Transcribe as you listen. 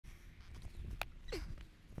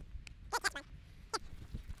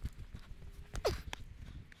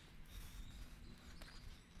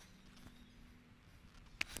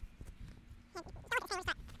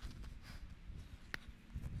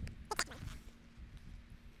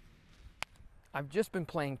I've just been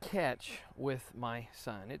playing catch with my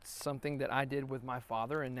son. It's something that I did with my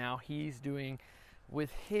father, and now he's doing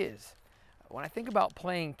with his. When I think about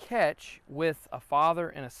playing catch with a father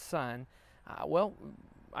and a son, well,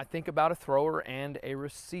 I think about a thrower and a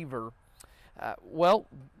receiver. Well,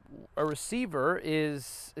 a receiver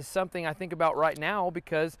is something I think about right now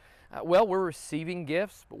because, well, we're receiving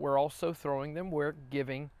gifts, but we're also throwing them. We're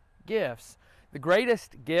giving gifts. The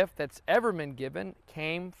greatest gift that's ever been given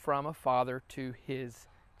came from a father to his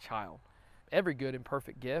child. Every good and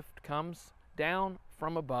perfect gift comes down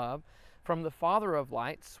from above, from the Father of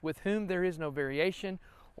lights, with whom there is no variation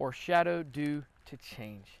or shadow due to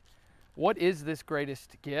change. What is this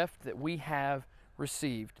greatest gift that we have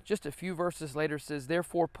received? Just a few verses later says,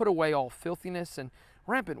 "Therefore put away all filthiness and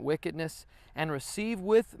rampant wickedness, and receive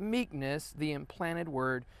with meekness the implanted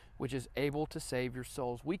word, which is able to save your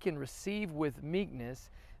souls." We can receive with meekness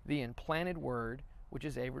the implanted word, which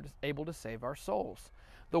is able to save our souls.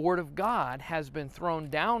 The Word of God has been thrown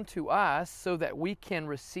down to us so that we can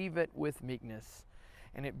receive it with meekness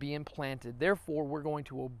and it be implanted. Therefore, we're going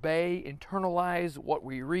to obey, internalize what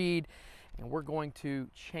we read, and we're going to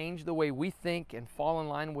change the way we think and fall in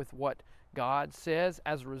line with what God says.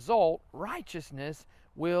 As a result, righteousness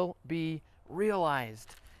will be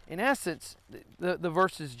realized. In essence, the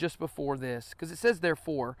verse is just before this, because it says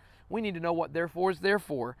therefore. We need to know what therefore is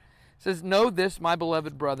therefore. It says, "Know this, my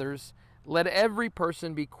beloved brothers, let every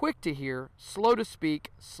person be quick to hear, slow to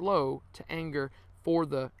speak, slow to anger, for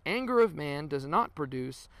the anger of man does not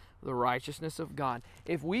produce the righteousness of God."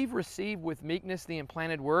 If we've received with meekness the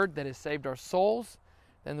implanted word that has saved our souls,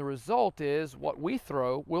 then the result is what we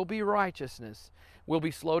throw will be righteousness. We'll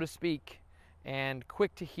be slow to speak and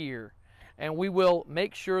quick to hear. And we will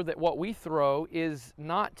make sure that what we throw is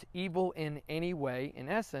not evil in any way. In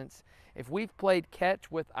essence, if we've played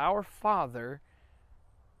catch with our Father,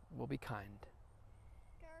 we'll be kind.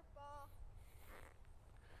 Careful.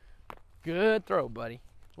 Good throw, buddy.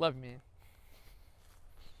 Love you, man.